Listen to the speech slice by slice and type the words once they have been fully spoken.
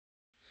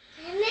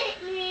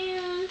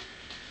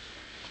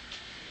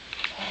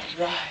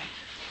right.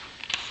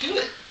 Do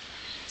it.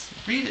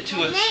 Read it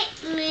to us.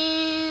 Goodnight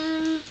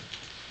Moon.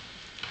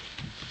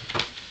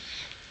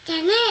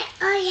 Goodnight,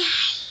 oh yeah.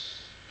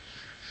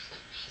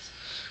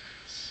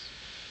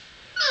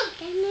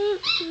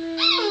 Goodnight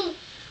Moon.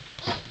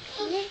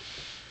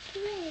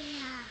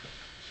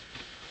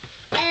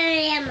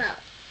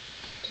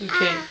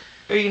 Okay.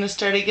 Are you gonna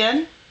start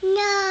again?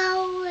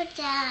 No, that's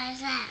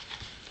that.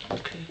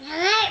 Okay.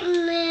 Goodnight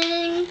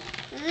Moon.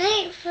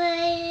 Goodnight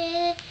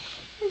Fire.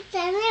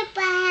 Goodnight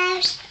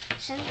Bars.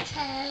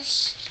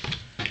 Sometimes.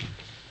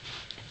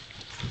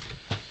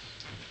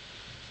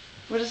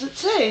 What does it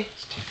say?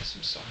 Let's take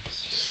some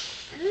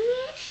songs.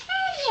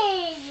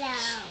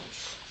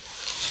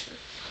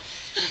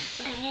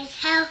 That's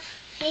how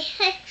they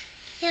hit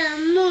the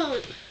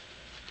moon.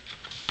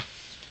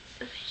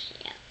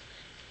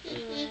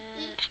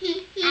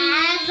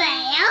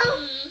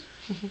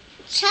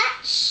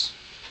 Touch.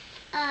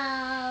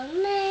 Oh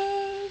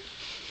man.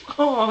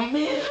 Oh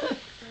man.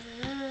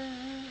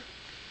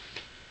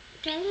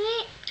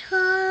 Goodnight,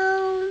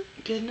 Tom.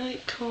 Good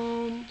night,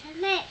 comb.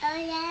 Goodnight,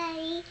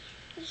 Ollie.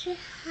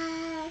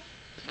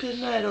 Good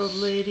night, old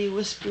lady,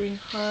 whispering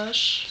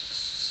hush.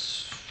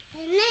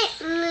 Goodnight,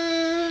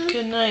 Moon.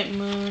 Good night,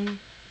 moon.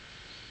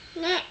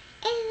 Night,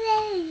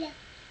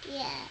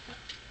 yeah.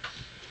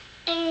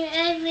 And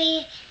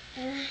every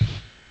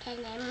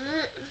goodnight,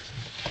 Moon.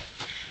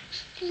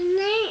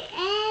 Goodnight,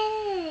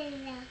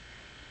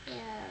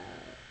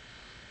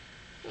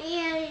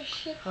 yeah.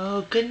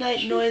 Oh, good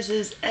night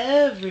noises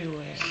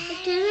everywhere.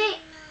 Goodnight.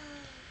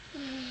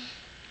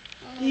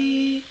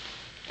 The...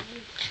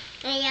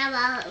 Yeah,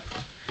 Oh.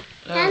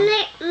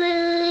 Goodnight,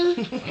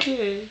 Moon.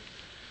 Okay.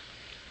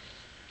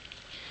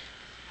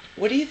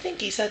 What do you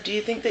think, Isa? Do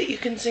you think that you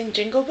can sing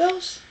Jingle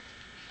Bells?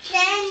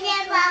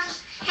 Jingle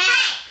bells,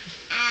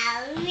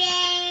 hey,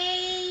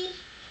 away.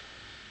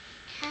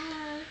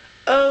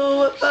 Oh,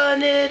 what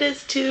fun it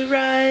is to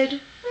ride.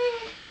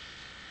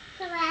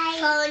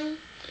 Fun.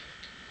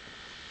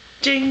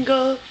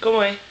 Jingle. Go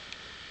away.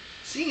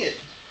 Sing it.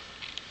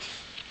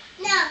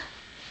 No,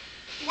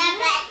 not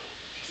bad.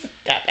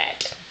 Got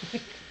that.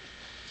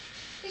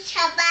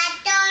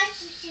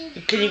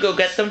 Zapatos. Can you go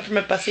get them from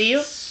a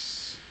pasillo?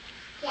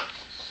 Yeah.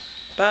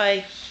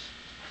 Bye.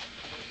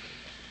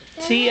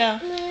 See ya.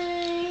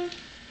 Moon.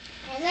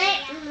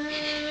 Goodnight,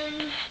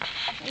 Moon.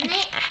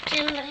 Goodnight,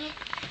 Jimmy.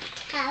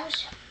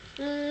 House.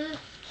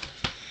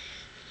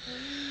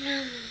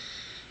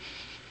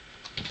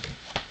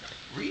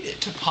 Read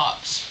it to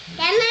Pops.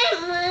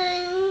 Goodnight,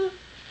 Moon.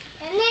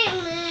 Goodnight,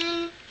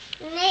 Moon.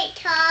 Goodnight,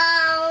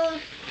 Tom.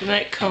 Good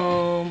night,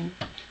 comb.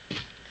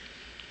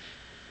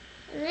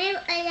 Goodnight,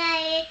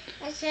 Ollie.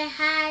 It's a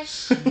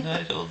house. Good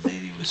night, old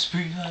lady,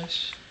 whispering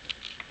hush.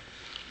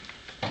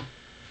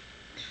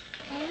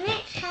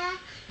 Goodnight,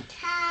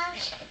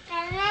 house.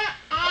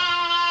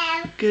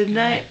 Goodnight, Good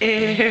night,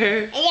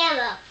 air.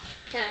 yellow.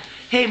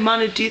 Hey,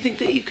 Manu, do you think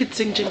that you could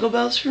sing Jingle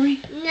Bells for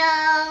me?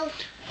 No,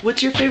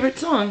 What's your favorite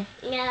song?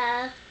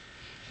 no.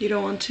 You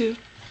don't want to?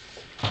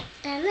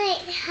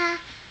 Goodnight,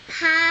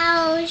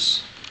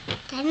 house.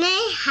 Goodnight.